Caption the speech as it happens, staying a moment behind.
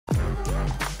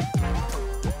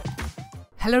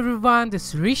Hello everyone,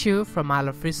 this is Rishu from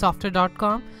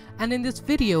ilovefreesoftware.com, and in this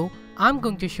video, I'm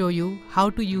going to show you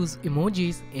how to use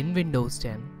emojis in Windows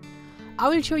 10. I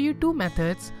will show you two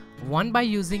methods, one by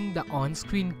using the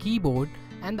on-screen keyboard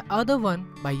and the other one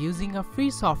by using a free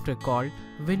software called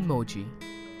Winmoji.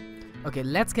 Okay,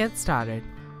 let's get started.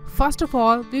 First of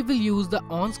all, we will use the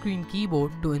on-screen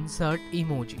keyboard to insert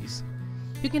emojis.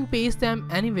 You can paste them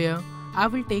anywhere. I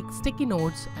will take sticky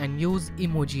notes and use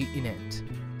emoji in it.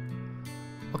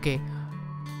 Okay,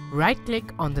 right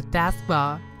click on the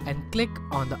taskbar and click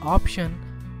on the option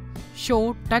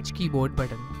Show Touch Keyboard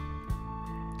button.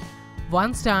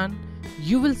 Once done,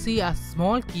 you will see a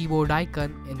small keyboard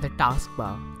icon in the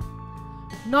taskbar.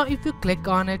 Now if you click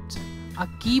on it, a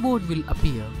keyboard will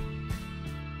appear.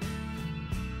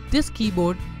 This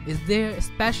keyboard is there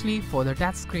especially for the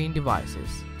touchscreen devices,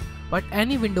 but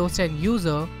any Windows 10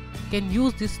 user can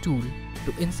use this tool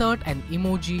to insert an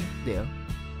emoji there.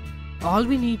 All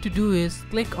we need to do is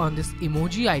click on this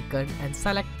emoji icon and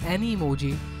select any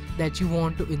emoji that you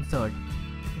want to insert.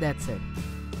 That's it.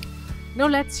 Now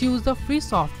let's use the free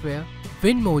software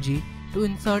Winmoji to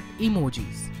insert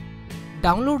emojis.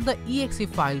 Download the exe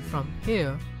file from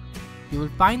here. You will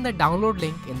find the download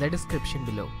link in the description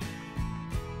below.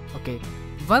 Okay,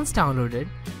 once downloaded,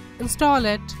 install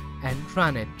it and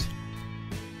run it.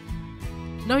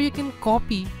 Now you can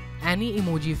copy any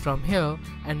emoji from here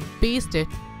and paste it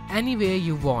anywhere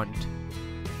you want.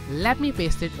 Let me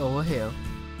paste it over here.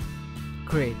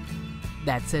 Great,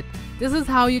 that's it. This is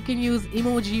how you can use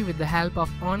emoji with the help of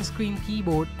on-screen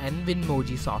keyboard and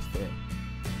Winmoji software.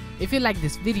 If you like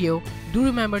this video, do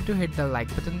remember to hit the like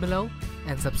button below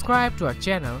and subscribe to our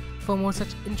channel for more such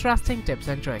interesting tips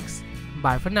and tricks.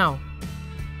 Bye for now.